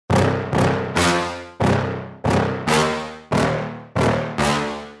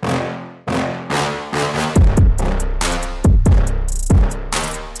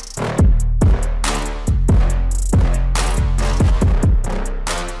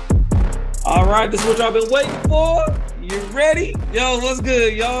All right, this is what y'all been waiting for. You ready? Yo, what's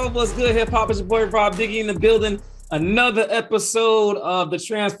good, y'all? What's good? Hip hop is your boy Rob Diggy in the building. Another episode of the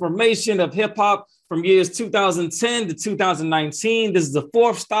transformation of hip hop from years 2010 to 2019. This is the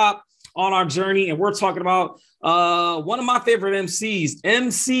fourth stop on our journey, and we're talking about one of my favorite MCs.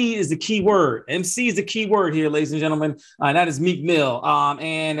 MC is the key word. MC is the key word here, ladies and gentlemen. And that is Meek Mill.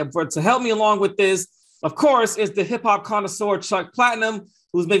 To help me along with this, of course, is the hip hop connoisseur Chuck Platinum,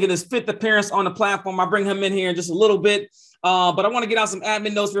 who's making his fifth appearance on the platform. I bring him in here in just a little bit, but I want to get out some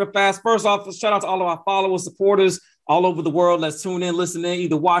admin notes real fast. First off, shout out to all of our followers, supporters all over the world. Let's tune in, listen in,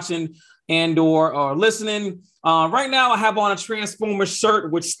 either watching and or listening. Right now, I have on a Transformers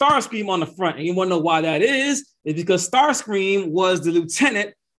shirt with Starscream on the front, and you want to know why that is? It's because Starscream was the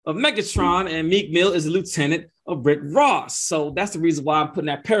lieutenant of Megatron, and Meek Mill is the lieutenant of Rick Ross. So that's the reason why I'm putting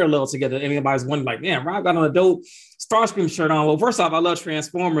that parallel together. Anybody's wondering, like, man, Rob got on a dope Starscream shirt on. Well, first off, I love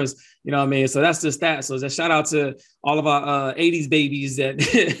Transformers, you know what I mean? So that's just that. So just shout out to all of our 80s babies that,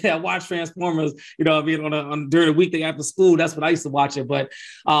 that watch Transformers, you know what I mean, during the weekday after school. That's what I used to watch it. But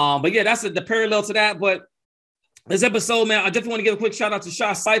yeah, that's the parallel to that. But this episode, man, I definitely want to give a quick shout out to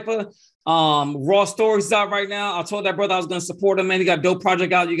Shaw Cypher. Raw Stories is out right now. I told that brother I was going to support him, man. He got a dope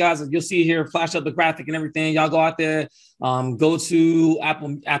project out. You guys, you'll see here, flash up the graphic and everything. Y'all go out there, go to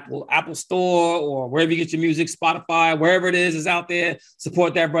Apple Store or wherever you get your music, Spotify, wherever it is out there.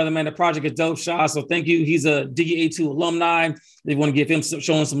 Support that brother, man. The project is dope, Shaw. So thank you. He's a Diggy A2 alumni. They want to give him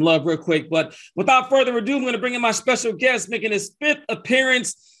showing some love real quick. But without further ado, I'm going to bring in my special guest, making his fifth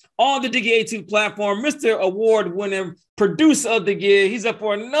appearance on the Diggy A2 platform, Mr. Award-winning Producer of the Year. He's up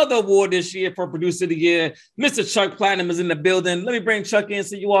for another award this year for Producer of the Year. Mr. Chuck Platinum is in the building. Let me bring Chuck in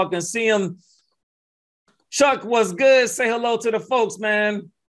so you all can see him. Chuck, what's good? Say hello to the folks, man.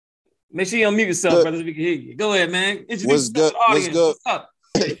 Make sure you unmute yourself, brother, so we can hear you. Go ahead, man. Introduce yourself to the audience. What's up?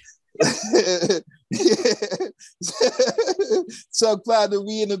 Chuck Platinum,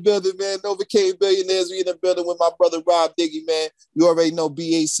 we in the building, man. Novocaine Billionaires, we in the building with my brother Rob Diggy, man. You already know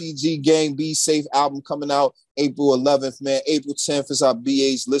BACG Gang Be Safe album coming out April 11th, man. April 10th is our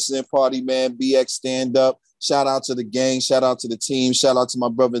BA's listening party, man. BX Stand Up. Shout out to the gang. Shout out to the team. Shout out to my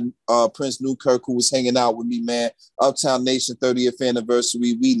brother Prince Newkirk, who was hanging out with me, man. Uptown Nation 30th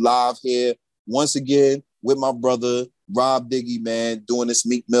anniversary. We live here once again with my brother Rob Diggy, man, doing this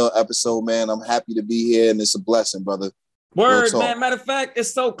Meek Mill episode, man. I'm happy to be here, and it's a blessing, brother. Word, man. Matter of fact,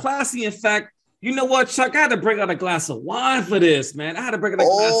 it's so classy. In fact, you know what, Chuck? I had to bring out a glass of wine for this, man. I had to bring out a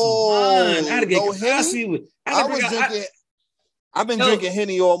glass of wine. I had to get classy with. I've been drinking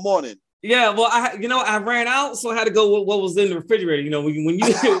Henny all morning. Yeah, well, I ran out, so I had to go with what was in the refrigerator. You know, when you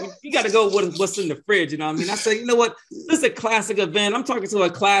you got to go with what's in the fridge. You know what I mean? I said, you know what? This is a classic event. I'm talking to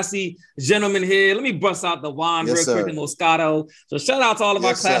a classy gentleman here. Let me bust out the wine real quick, the Moscato. So shout out to all of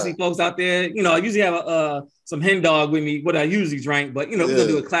our classy folks out there. You know, I usually have some hen dog with me, what I usually drink, but, you know, we're going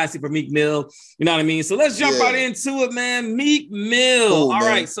to do a classy for Meek Mill. You know what I mean? So let's jump right into it, man. Meek Mill. Cool, all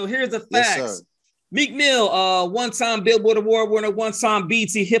right, so here's the facts. Yes, Meek Mill, one-time Billboard Award winner, one-time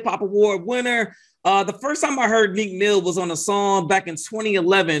BET Hip Hop Award winner. The first time I heard Meek Mill was on a song back in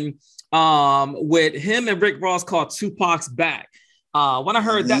 2011 with him and Rick Ross called Tupac's Back. When I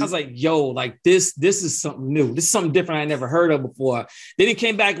heard that, I was like, yo, like this is something new. This is something different I never heard of before. Then he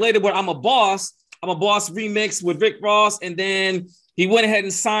came back later with I'm a Boss remix with Rick Ross. And then he went ahead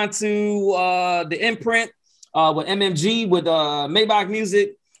and signed to the imprint with MMG with Maybach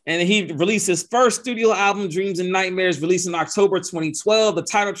Music. And he released his first studio album, Dreams and Nightmares, released in October 2012. The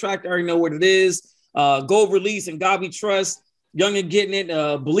title track, I already know what it is. Gold Release and God We Trust. Young and Getting It,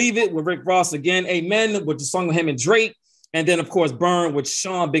 Believe It with Rick Ross again. Amen with the song with him and Drake. And then, of course, Burn with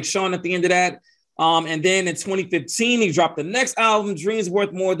Big Sean at the end of that. And then in 2015, he dropped the next album, Dreams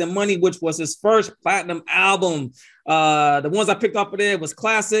Worth More Than Money, which was his first platinum album. The ones I picked up of there was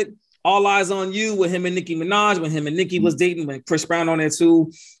Classic, All Eyes on You with him and Nicki Minaj, when him and Nicki was dating, with Chris Brown on there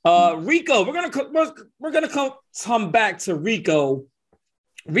too. Rico, we're gonna come back to Rico.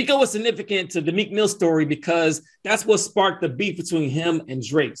 Rico was significant to the Meek Mill story because that's what sparked the beef between him and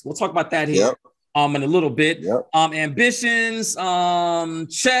Drake. So we'll talk about that here in a little bit. Ambitions,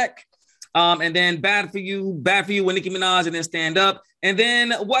 check. And then Bad for You with Nicki Minaj, and then Stand Up. And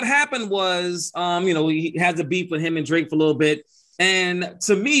then what happened was, he has a beef with him and Drake for a little bit. And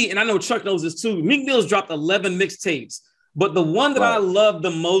to me, and I know Chuck knows this too, Meek Mill's dropped 11 mixtapes, but the one that I love the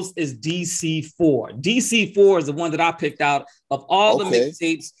most is DC4. DC4 is the one that I picked out of all the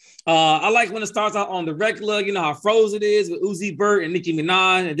mixtapes. I like when it starts out on the regular, you know how Froze it is with Uzi Vert and Nicki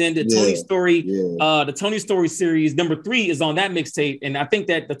Minaj, and then the Tony Story, the Tony Story series, number 3 is on that mixtape. And I think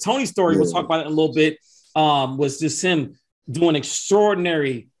that the Tony Story, we'll talk about it in a little bit, was just him doing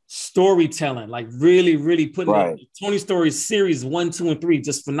extraordinary storytelling, like really putting Right. the Tony Story series 1, 2, and 3,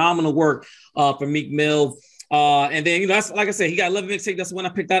 just phenomenal work for Meek Mill. And then, that's like I said, he got 11 mixtape. That's when I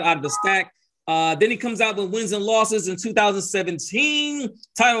picked that out of the stack. Then he comes out with Wins and Losses in 2017.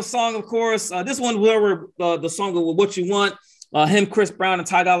 Title song, of course. This one, whoever the song with What You Want. Him, Chris Brown, and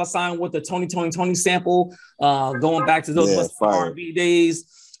Ty Dolla $ign with the Tony sample, going back to those R&B days.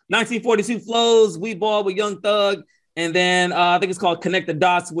 1942 Flows, We Ball with Young Thug, and then I think it's called Connect the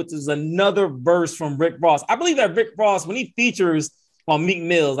Dots, which is another verse from Rick Ross. I believe that Rick Ross, when he features on Meek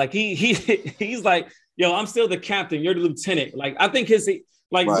Mill, like he's like, yo, I'm still the captain, you're the lieutenant. Like I think Rick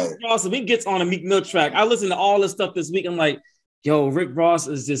Ross, if he gets on a Meek Mill track, I listened to all this stuff this week. I'm like, yo, Rick Ross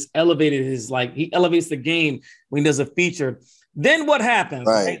is just elevated he elevates the game when he does a feature. Then what happens?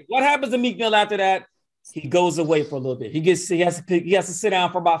 Right? What happens to Meek Mill after that? He goes away for a little bit. He has to sit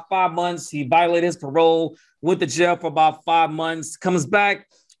down for about 5 months. He violated his parole, went to jail for about 5 months, comes back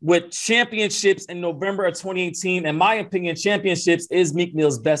with Championships in November of 2018. In my opinion, Championships is Meek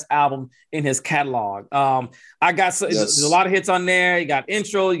Mill's best album in his catalog. There's a lot of hits on there. You got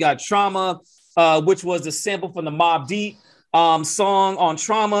Intro, you got Trauma, which was the sample from the Mobb Deep song on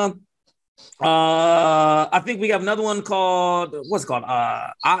Trauma. I think we have another one called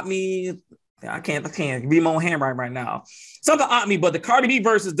Op Me. I can't read my own handwriting right now. Something Op Me, but the Cardi B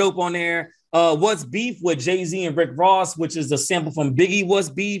verse is dope on there. What's Beef with Jay-Z and Rick Ross, which is a sample from Biggie. What's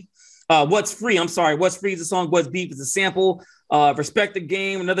Beef? What's Free? What's Free is the song. What's Beef is a sample. Respect the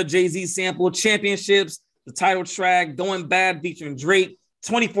Game, another Jay-Z sample. Championships, the title track. Going Bad featuring Drake.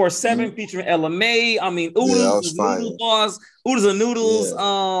 24/7 featuring LMA. I mean, Oodles, Noodle Boss, Oodles and Noodles.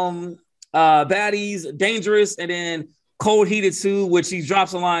 Baddies, Dangerous, and then Cold Heated 2, which he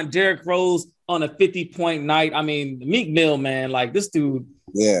drops a line, Derrick Rose on a 50-point night. I mean, Meek Mill, man, like this dude.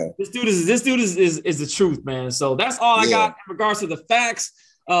 Yeah, this dude is the truth, man. So that's all I got in regards to the facts.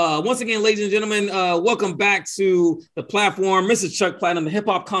 Once again, ladies and gentlemen, welcome back to the platform, Mr. Chuck Platinum, the hip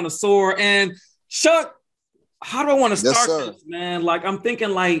hop connoisseur. And Chuck, how do I want to start this, man? Like, I'm thinking,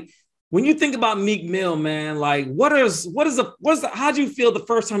 like, when you think about Meek Mill, man, like how do you feel the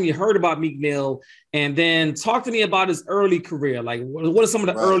first time you heard about Meek Mill? And then talk to me about his early career. Like, what are some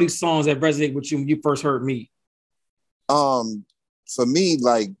of the early songs that resonate with you when you first heard Meek? For me,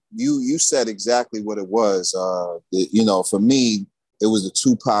 like you said exactly what it was. For me, it was the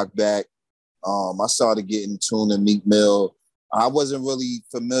Tupac back. I started getting tuned to Meek Mill. I wasn't really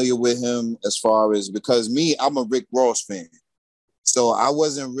familiar with him because I'm a Rick Ross fan. So I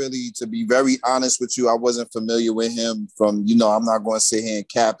wasn't really, to be very honest with you, I wasn't familiar with him from, I'm not going to sit here and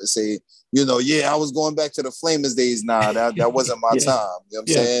cap and say, I was going back to the Flamers days. Nah, that wasn't my time. You know what I'm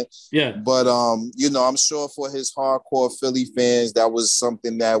saying? Yeah. But, I'm sure for his hardcore Philly fans, that was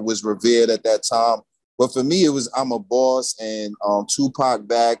something that was revered at that time. But for me, it was I'm a Boss and Tupac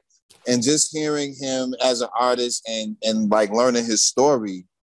back, and just hearing him as an artist and like learning his story.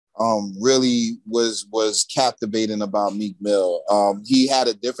 Really was captivating about Meek Mill. He had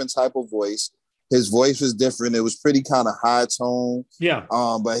a different type of voice. His voice was different. It was pretty kind of high tone. Yeah.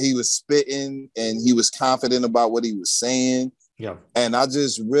 But he was spitting and he was confident about what he was saying. Yeah. And I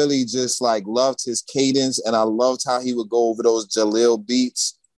just really like loved his cadence, and I loved how he would go over those Jaleel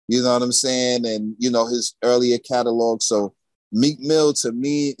beats. You know what I'm saying? And his earlier catalog. So Meek Mill to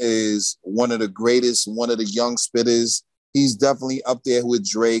me is one of the greatest, one of the young spitters. He's definitely up there with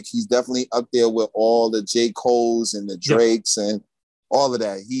Drake. He's definitely up there with all the J. Coles and the Drakes and all of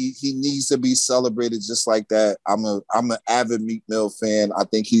that. He needs to be celebrated just like that. I'm an avid Meek Mill fan. I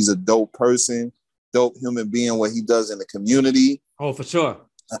think he's a dope person, dope human being, what he does in the community. Oh, for sure.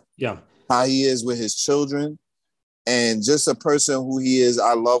 Yeah. How he is with his children and just a person who he is.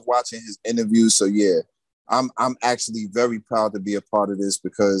 I love watching his interviews. So yeah, I'm actually very proud to be a part of this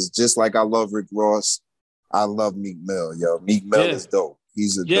because just like I love Rick Ross, I love Meek Mill, yo. Meek Mill is dope.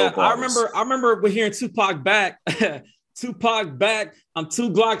 He's a dope artist. I remember we're hearing Tupac back. Tupac back. I'm 2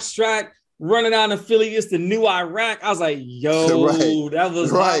 Glock strapped, running down in Philly. It's the new Iraq. I was like, yo, that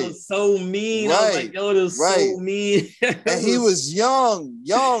was so mean. I was like, yo, that was so mean. And he was young.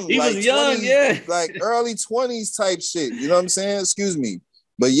 He like was young, 20s, like early 20s type shit. You know what I'm saying? Excuse me.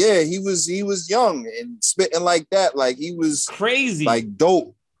 But yeah, he was young and spitting like that. Like he was crazy. Like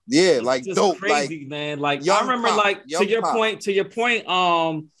dope. Yeah, like dope, crazy, like, man. Like I remember, like to your point,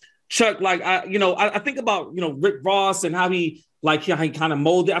 Chuck. Like I think about Rick Ross and how he kind of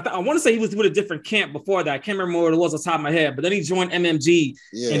molded. I want to say he was with a different camp before that. I can't remember what it was off the top of my head. But then he joined MMG,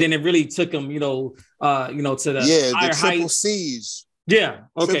 and then it really took him, to the higher Triple C's. Yeah.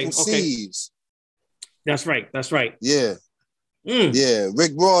 Okay. Triple C's. That's right. Yeah. Yeah.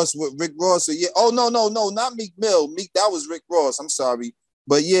 Rick Ross. Yeah. Oh no, not Meek Mill. Meek, that was Rick Ross. I'm sorry.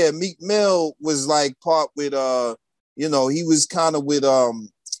 But yeah, Meek Mill was like part with you know, he was kind of with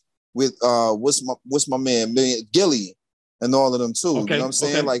what's my man Gilly and all of them too. Okay, You know what I'm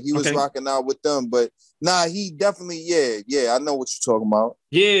saying? okay, Like he was okay. rocking out with them, but nah, he definitely, yeah, I know what you're talking about.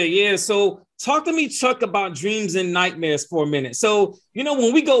 Yeah. So talk to me, Chuck, about Dreams and Nightmares for a minute. So, you know,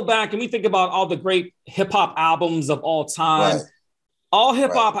 when we go back and we think about all the great hip hop albums of all time, Right, all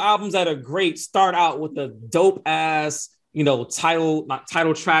hip right, hop albums that are great start out with a dope ass, you know, not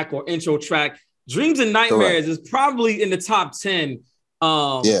title track or intro track. Dreams and correct. Nightmares is probably in the top 10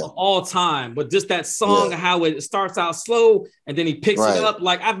 Yeah, of all time, but just that song, yeah, how it starts out slow and then he picks it right, up.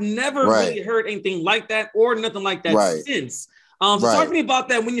 Like I've never right, really heard anything like that or nothing like that right, since. So talk to right. me about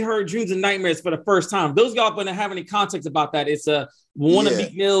that when you heard Dreams and Nightmares for the first time. Those y'all gonna have any context about that? It's one of Yeah.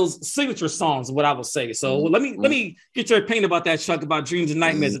 Meek Mill's signature songs, what I will say. So Mm-hmm. let me get your opinion about that, Chuck, about Dreams and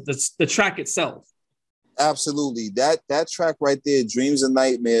Nightmares, Mm-hmm. the track itself. Absolutely. That track right there, Dreams and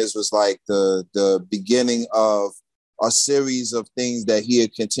Nightmares, was like the beginning of a series of things that he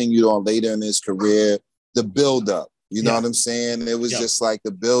had continued on later in his career. The build up, you know Yeah. what I'm saying? It was Yeah. just like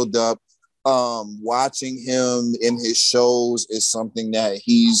the build up. Watching him in his shows is something that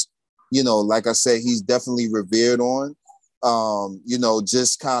he's, you know, like I said, he's definitely revered on. You know,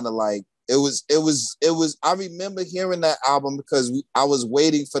 just kind of like it was. I remember hearing that album because I was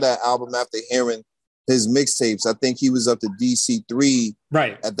waiting for that album after hearing his mixtapes. I think he was up to DC3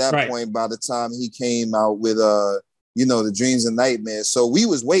 Right. at that Right. point by the time he came out with you know, the Dreams and Nightmares. So we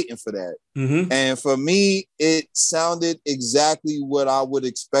was waiting for that. Mm-hmm. And for me, it sounded exactly what I would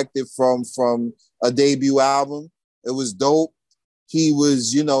expect it from a debut album. It was dope. He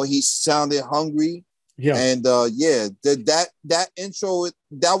was, you know, he sounded hungry. Yeah. And yeah, that intro,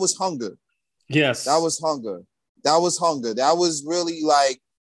 that was hunger. Yes. That was hunger. That was hunger. That was really like,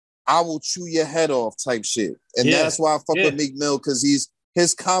 I will chew your head off type shit. And that's why I fuck with Meek Mill, because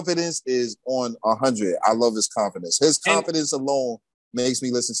his confidence is on 100. I love his confidence. His confidence alone makes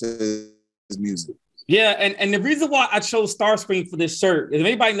me listen to his music. Yeah, and the reason why I chose Starscream for this shirt, if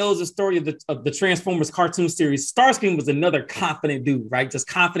anybody knows the story of the Transformers cartoon series, Starscream was another confident dude, right? Just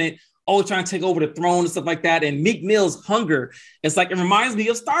confident, always trying to take over the throne and stuff like that. And Meek Mill's hunger, it's like, it reminds me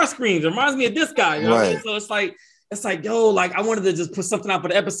of Starscream. It reminds me of this guy, you know what I mean? So it's like, yo, like I wanted to just put something out for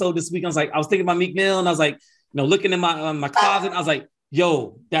the episode this week. I was thinking about Meek Mill, and I was like, you know, looking in my closet, I was like,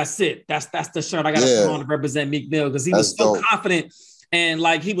 yo, that's it. That's the shirt I got to put on to represent Meek Mill, because he was so confident and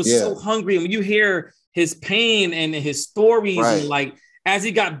like he was so hungry. And when you hear his pain and his stories, and like as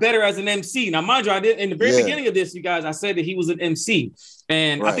he got better as an MC. Now, mind you, I did in the very beginning of this, you guys, I said that he was an MC,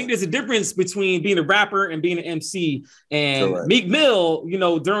 and I think there's a difference between being a rapper and being an MC. And Meek Mill, you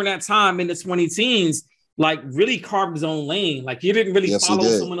know, during that time in the 20 teens, like really carved his own lane. Like he didn't really follow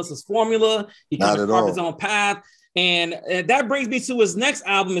someone else's formula. He kind of carved his own path. And that brings me to his next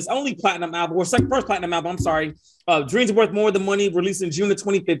album, his only platinum album, or first platinum album, I'm sorry. Dreams Are Worth More Than Money, released in June of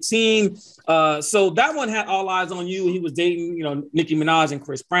 2015. So that one had All Eyes on You. He was dating, you know, Nicki Minaj and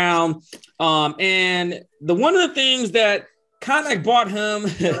Chris Brown. And one of the things that kind of brought him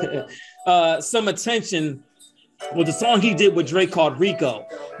some attention was the song he did with Drake called Rico.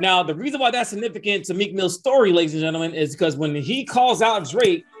 Now, the reason why that's significant to Meek Mill's story, ladies and gentlemen, is because when he calls out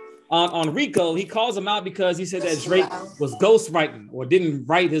Drake on Rico, he calls him out because he said that Drake was ghostwriting or didn't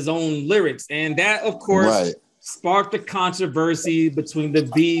write his own lyrics. And that, of course, sparked the controversy between the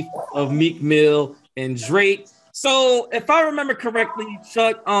beef of Meek Mill and Drake. So if I remember correctly,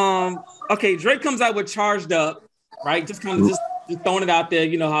 Chuck, okay, Drake comes out with Charged Up, right? Just kind of just throwing it out there.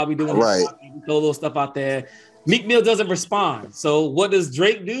 You know how we do it. Right. We throw a little stuff out there. Meek Mill doesn't respond. So what does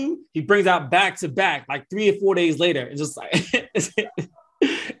Drake do? He brings out back to back, like 3 or 4 days later. It's just like,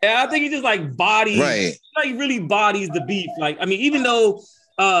 and I think he just like bodies, like really bodies the beef. Like, I mean, even though,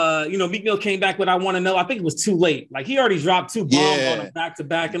 you know, Meek Mill came back with I Want to Know, I think it was too late. Like he already dropped 2 bombs on him back to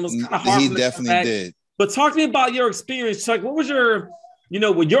back, and it was kind of hard. He definitely did. But talk to me about your experience, Chuck. What was your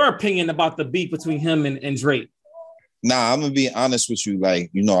opinion about the beef between him and Drake? Nah, I'm gonna be honest with you. Like,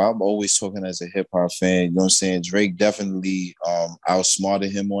 you know, I'm always talking as a hip hop fan. You know what I'm saying? Drake definitely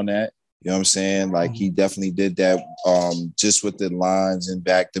outsmarted him on that. You know what I'm saying? Like he definitely did that just with the lines and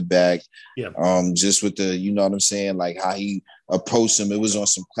back to back. Yeah. Just with the, you know what I'm saying? Like how he approached him. It was on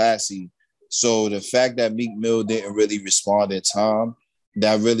some classy. So the fact that Meek Mill didn't really respond in time,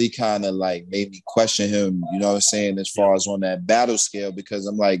 that really kind of like made me question him, you know what I'm saying, as far as on that battle scale, because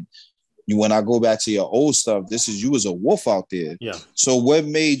I'm like, when I go back to your old stuff, you was a wolf out there. Yeah. So what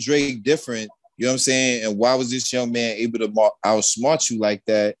made Drake different? You know what I'm saying? And why was this young man able to outsmart you like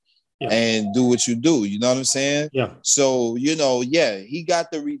that and do what you do? You know what I'm saying? Yeah. So, you know, he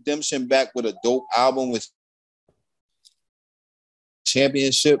got the redemption back with a dope album with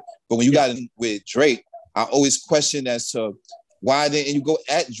championship. But when you got in with Drake, I always question as to why didn't you go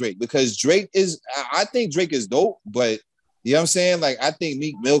at Drake? Because Drake is, I think Drake is dope, but you know what I'm saying? Like, I think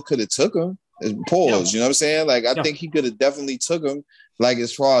Meek Mill could have took him. Pause, you know what I'm saying? Like, I think he could have definitely took him, like,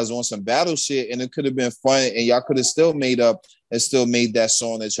 as far as on some battle shit, and it could have been fun, and y'all could have still made up and still made that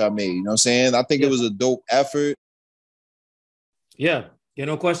song that y'all made. You know what I'm saying? I think it was a dope effort. Yeah,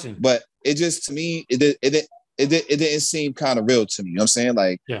 no question. But it just, to me, it didn't seem kind of real to me. You know what I'm saying?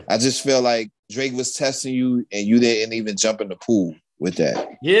 Like, I just feel like Drake was testing you and you didn't even jump in the pool with that.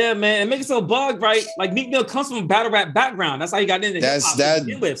 Yeah, man. It makes it so bugged, right? Like, Meek Mill comes from a battle rap background. That's how he got into hip-hop.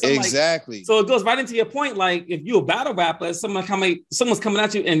 Exactly. Like, so it goes right into your point. Like, if you're a battle rapper, someone's coming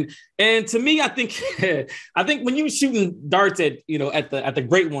at you. And to me, I think when you're shooting darts at, at the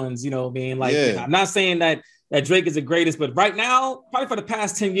great ones, you know what I mean? Like, I'm not saying that Drake is the greatest, but right now, probably for the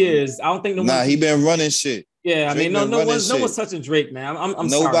past 10 years, I don't think he been running shit. Yeah, Drake, I mean, no one's touching Drake, man. I'm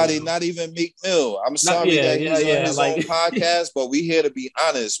nobody, sorry. Not even Meek Mill. I'm sorry that he's on his own podcast, but we here to be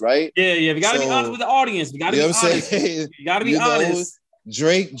honest, right? Yeah. We gotta be honest with the audience. We gotta be honest. You gotta be honest.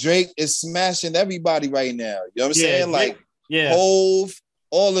 Drake is smashing everybody right now. You know what I'm saying? Drake, like, Hove,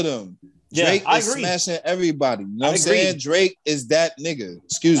 all of them. Drake is agree. smashing everybody. You know what I'm saying? Drake is that nigga.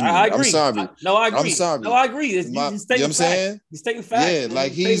 Excuse me. I agree. I'm sorry. I agree. I'm sorry. No, I agree. He's you know what I'm saying? He's stating facts. Yeah,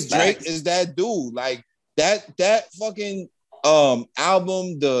 like Drake is that dude. Like that fucking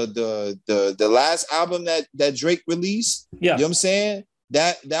album, the last album that Drake released. Yeah. You know what I'm saying?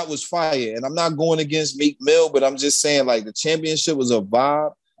 That was fire. And I'm not going against Meek Mill, but I'm just saying, like, the championship was a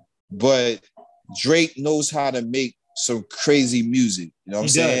vibe, but Drake knows how to make some crazy music. You know what I'm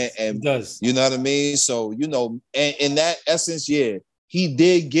saying? And he does. You know what I mean? So, and in that essence, he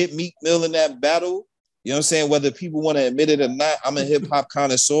did get Meek Mill in that battle. You know what I'm saying? Whether people want to admit it or not, I'm a hip hop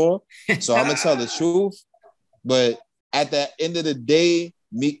connoisseur, so I'm gonna tell the truth. But at the end of the day,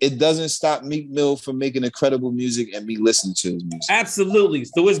 it doesn't stop Meek Mill from making incredible music and me listening to his music. Absolutely.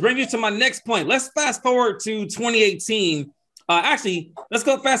 So which brings you to my next point. Let's fast forward to 2018. Actually, let's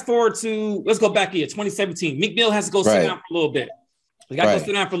go back here, 2017. Meek Mill has to go sit down for a little bit. He got to go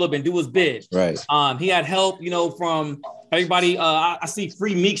sit down for a little bit and do his bid. Right. He had help, from everybody. I see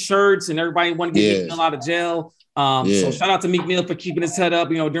free Meek shirts and everybody wanted to get Meek Mill out of jail. So shout out to Meek Mill for keeping his head up,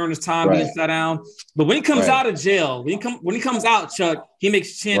 during this time being sat down. But when he comes out of jail, when he comes out, Chuck, he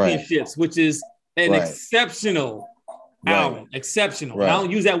makes Championships, which is an exceptional album. Exceptional. I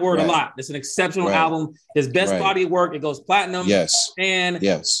don't use that word a lot. It's an exceptional album. His best body of work. It goes platinum. Yes. And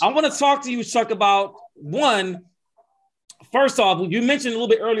I want to talk to you, Chuck, about one. First off, you mentioned a little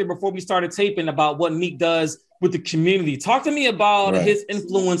bit earlier before we started taping about what Meek does with the community. Talk to me about his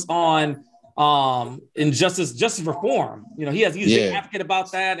influence on justice reform. He's a big advocate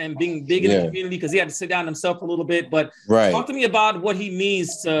about that and being big in the community because he had to sit down himself a little bit. But talk to me about what he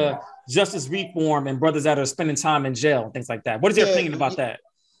means to justice reform and brothers that are spending time in jail and things like that. What is your opinion about that?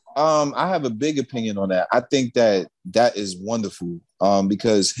 I have a big opinion on that. I think that is wonderful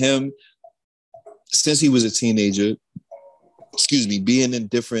because him, since he was a teenager, being in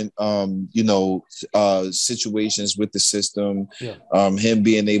different, situations with the system, him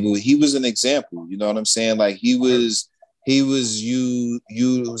being able, he was an example, you know what I'm saying? Like he was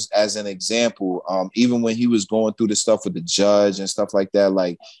used as an example. Even when he was going through the stuff with the judge and stuff like that,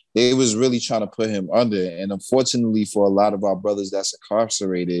 like they was really trying to put him under. And unfortunately for a lot of our brothers that's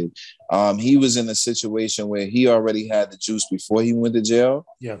incarcerated, he was in a situation where he already had the juice before he went to jail.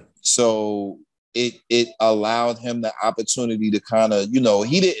 Yeah. So it allowed him the opportunity to kind of,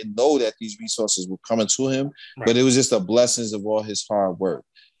 he didn't know that these resources were coming to him, but it was just the blessings of all his hard work.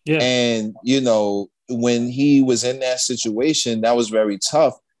 Yeah. And, when he was in that situation, that was very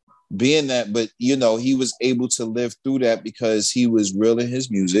tough being that, but, he was able to live through that because he was real in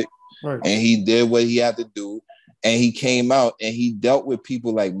his music and he did what he had to do. And he came out and he dealt with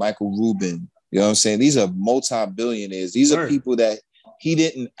people like Michael Rubin. You know what I'm saying? These are multi-billionaires. These are people that he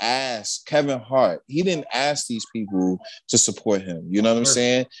didn't ask. Kevin Hart, he didn't ask these people to support him. You know what I'm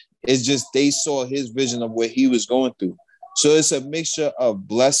saying? It's just they saw his vision of what he was going through. So it's a mixture of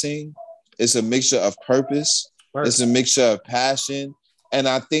blessing. It's a mixture of purpose. It's a mixture of passion. And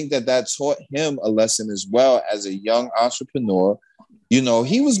I think that taught him a lesson as well as a young entrepreneur.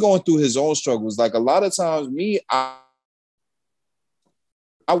 He was going through his own struggles. Like a lot of times I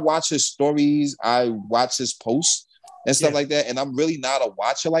watch his stories. I watch his posts and stuff like that. And I'm really not a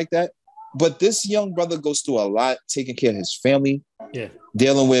watcher like that. But this young brother goes through a lot, taking care of his family,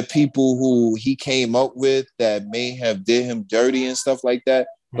 dealing with people who he came up with that may have did him dirty and stuff like that.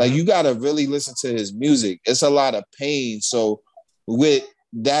 Like, you got to really listen to his music. It's a lot of pain. So with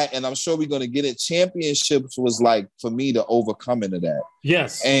that, and I'm sure we're going to get it. Championships was like for me the overcoming of that.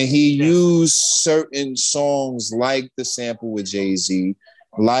 Yes. And he used certain songs like the sample with Jay-Z,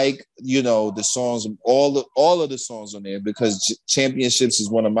 like, you know, the songs, all of the songs on there, because Championships is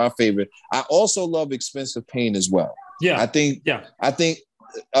one of my favorite. I also love Expensive Pain as well. Yeah. I think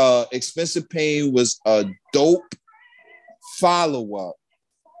Expensive Pain was a dope follow-up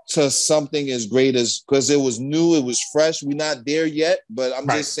to something as great as, because it was new, it was fresh. We're not there yet, but I'm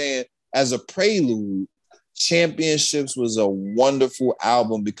just saying, as a prelude, Championships was a wonderful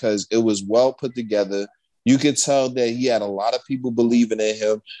album because it was well put together. You could tell that he had a lot of people believing in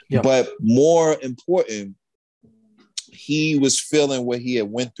him, but more important, he was feeling what he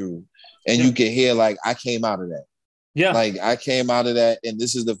had went through, and you could hear, like, I came out of that. Yeah, like I came out of that, and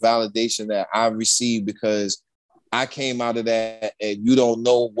this is the validation that I received because I came out of that, and you don't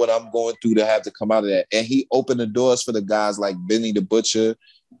know what I'm going through to have to come out of that. And he opened the doors for the guys like Benny the Butcher,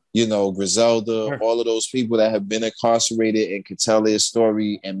 you know, Griselda, all of those people that have been incarcerated and could tell their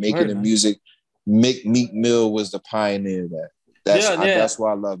story and making the music. Meek Mill was the pioneer of that. That's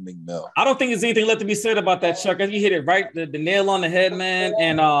why I love Meek Mill. I don't think there's anything left to be said about that, Chuck. You hit it right, the nail on the head, man.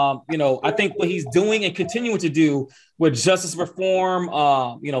 And you know, I think what he's doing and continuing to do with justice reform,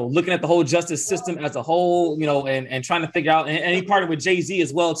 you know, looking at the whole justice system as a whole, you know, and trying to figure out, and he partnered with Jay-Z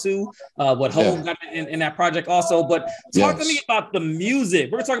as well too. What Hov got in that project also. But talk to me about the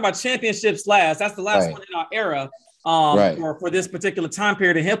music. We're gonna talk about Championships last. That's the last one in our era for this particular time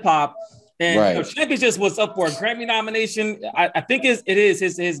period in hip hop. And you know, Championships was up for a Grammy nomination. I think it is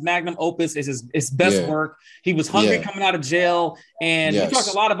his magnum opus, is his best work. He was hungry coming out of jail, and he talked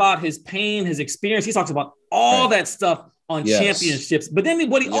a lot about his pain, his experience. He talks about all that stuff on Championships. But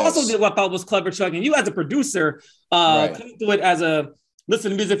then what he also did, what I thought was clever, Chuck, and you as a producer, come to it as listen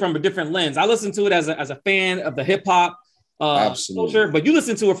to music from a different lens. I listen to it as a fan of the hip hop culture, but you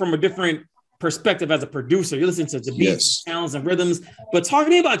listen to it from a different perspective as a producer. You listen to the beats, sounds, and rhythms. But talk to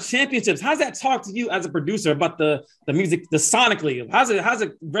me about Championships. How's that talk to you as a producer about the music, the sonically? How's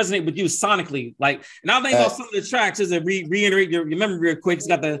it resonate with you sonically? Like, and I'll think about some of the tracks as a reiterate your memory real quick. It's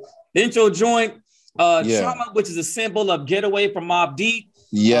got the intro joint, Trauma, which is a sample of Getaway from Mobb Deep.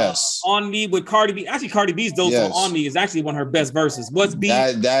 On Me with Cardi B. Actually, Cardi B's dope song On Me is actually one of her best verses. What's Beat?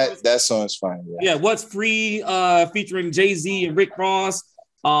 That song is fine. What's Free featuring Jay-Z and Rick Ross.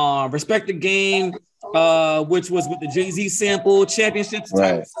 Respect the Game, which was with the Jay-Z sample, Championships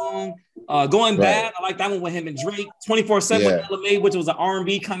type song. Going Bad, I like that one with him and Drake. 24/7 with LMA, which was an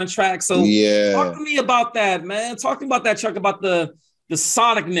R&B kind of track. So talk to me about that, man. Talk to me about that, Chuck, about the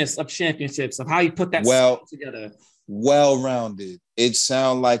sonicness of Championships, of how you put that song together. Well-rounded. It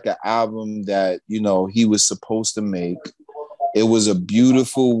sounded like an album that, you know, he was supposed to make. It was a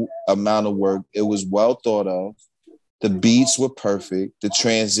beautiful amount of work. It was well thought of. The beats were perfect. The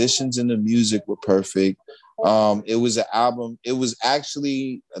transitions in the music were perfect. It was an album. It was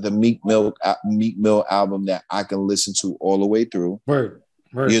actually the Meek Mill album that I can listen to all the way through. Word.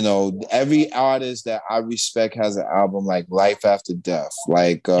 You know, every artist that I respect has an album like Life After Death.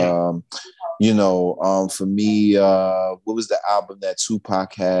 Like, you know, for me, what was the album that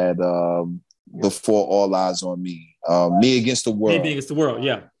Tupac had before All Eyes on Me? Me Against the World. Me Against the World,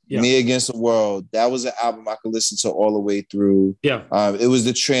 Me Against the World. That was an album I could listen to all the way through. It was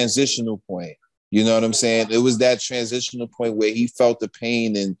the transitional point. You know what I'm saying? It was that transitional point where he felt the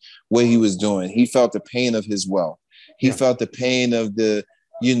pain in what he was doing. He felt the pain of his wealth. He felt the pain of the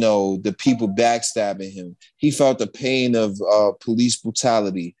people backstabbing him. He felt the pain of police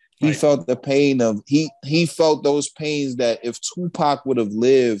brutality. He felt the pain of, he felt those pains that if Tupac would have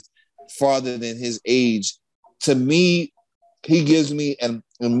lived farther than his age, to me, he gives me, and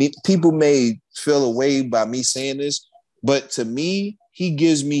people may feel away by me saying this, but to me, he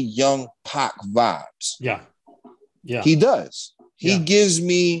gives me young Pac vibes. He does. He gives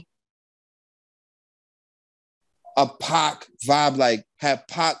me a Pac vibe. Like, had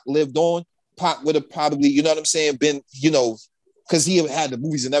Pac lived on, Pac would have probably, you know what I'm saying, been, you know, because he had the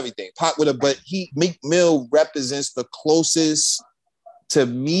movies and everything. Pac would have, but Meek Mill represents the closest to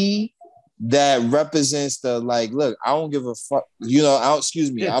me that represents the, like, look, I don't give a fuck, you know, I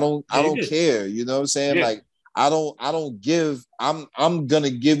don't care, you know what I'm saying? Like, I'm gonna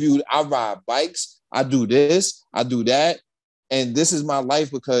give you, I ride bikes, I do this, I do that, and this is my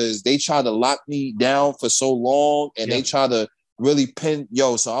life because they try to lock me down for so long, and they try to really pin,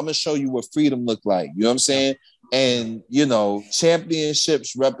 so I'm gonna show you what freedom look like, you know what I'm saying? And, you know,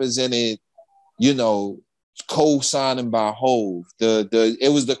 Championships represented, you know, co-signing by Hov.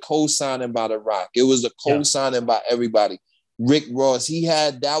 It was the co-signing by The Rock. It was the co-signing by everybody. Rick Ross,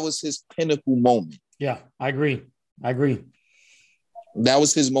 that was his pinnacle moment. I agree. That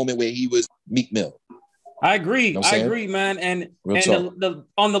was his moment where he was Meek Mill. I agree. You know I agree, man. And Real the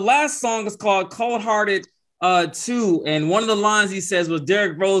on the last song, it's called Cold Hearted 2. And one of the lines he says was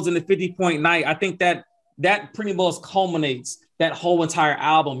Derrick Rose in the 50-point night. I think that pretty much culminates that whole entire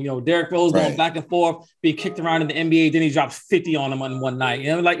album. You know, Derrick Rose going back and forth, being kicked around in the NBA, then he dropped 50 on him on one night.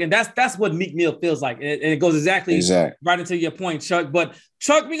 You know, like, and that's what Meek Mill feels like. And it goes exactly right into your point, Chuck. But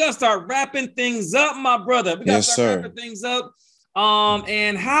Chuck, we gotta start wrapping things up, my brother. We gotta start wrapping things up.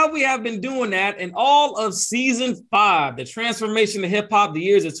 And how we have been doing that in all of season 5, the transformation of hip hop, the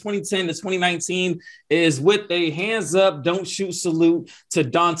years of 2010 to 2019, is with a hands up, don't shoot salute to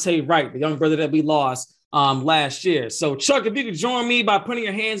Dante Wright, the young brother that we lost last year. So Chuck, if you could join me by putting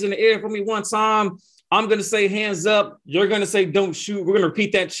your hands in the air for me one time, I'm going to say hands up. You're going to say don't shoot. We're going to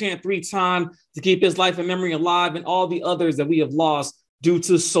repeat that chant 3 times to keep his life and memory alive and all the others that we have lost due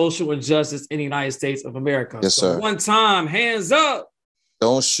to social injustice in the United States of America. Yes, sir. One time, hands up.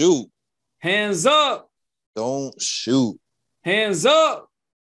 Don't shoot. Hands up. Don't shoot. Hands up.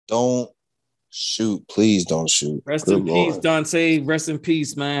 Don't shoot. Please don't shoot. Rest in peace, Dante. Rest in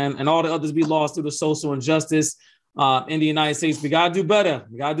peace, man. And all the others we lost through the social injustice in the United States. We gotta do better.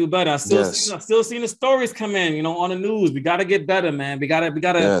 We gotta do better. I still seeing the stories come in, you know, on the news. We gotta get better, man. We gotta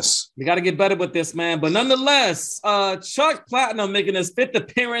get better with this, man. But nonetheless, Chuck Platinum making his 5th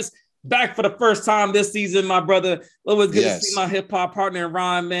appearance back for the first time this season, my brother. Always good to see my hip hop partner in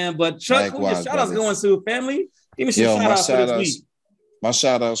rhyme, man. But Chuck, who your shout outs going to, family? Give me some shout outs for this week. My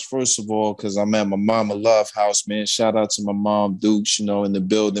shout outs, first of all, because I'm at my Mama Love house, man. Shout out to my mom, Dukes, you know, in the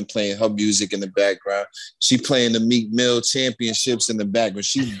building, playing her music in the background. She playing the Meek Mill championships in the background.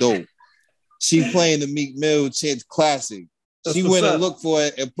 She's dope. She playing the Meek Mill classic. She went and looked for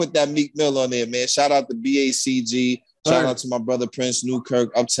it and put that Meek Mill on there, man. Shout out to BACG. Shout out to my brother Prince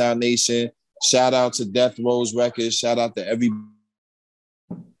Newkirk, Uptown Nation. Shout out to Death Row's Records. Shout out to everybody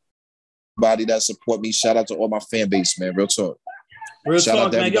that support me. Shout out to all my fan base, man. Real talk. Shout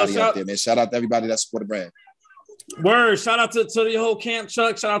out to everybody out there, man. Shout out to everybody that support the brand. Word. Shout out to the whole camp,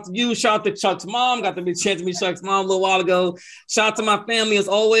 Chuck. Shout out to you. Shout out to Chuck's mom. Got to be chance to meet Chuck's mom a little while ago. Shout out to my family as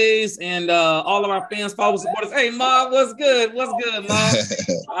always, and all of our fans, followers, supporters. Hey, Mom, what's good? What's good, Mom?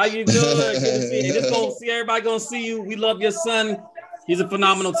 How you doing? Good to see you. Just gonna see everybody. Gonna see you. We love your son. He's a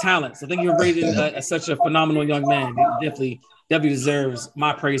phenomenal talent. So thank you for raising such a phenomenal young man. He definitely deserves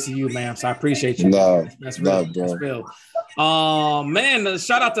my praise to you, man. So I appreciate you. That's real. Bro. That's real. Man,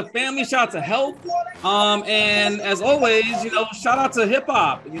 shout out to family, shout out to health. And as always, you know, shout out to hip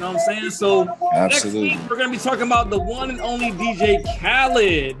hop. You know what I'm saying? So next week we're gonna be talking about the one and only DJ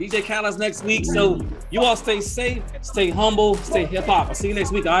Khaled. DJ Khaled's next week. So you all stay safe, stay humble, stay hip hop. I'll see you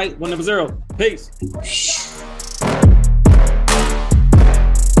next week. All right, 100. Peace.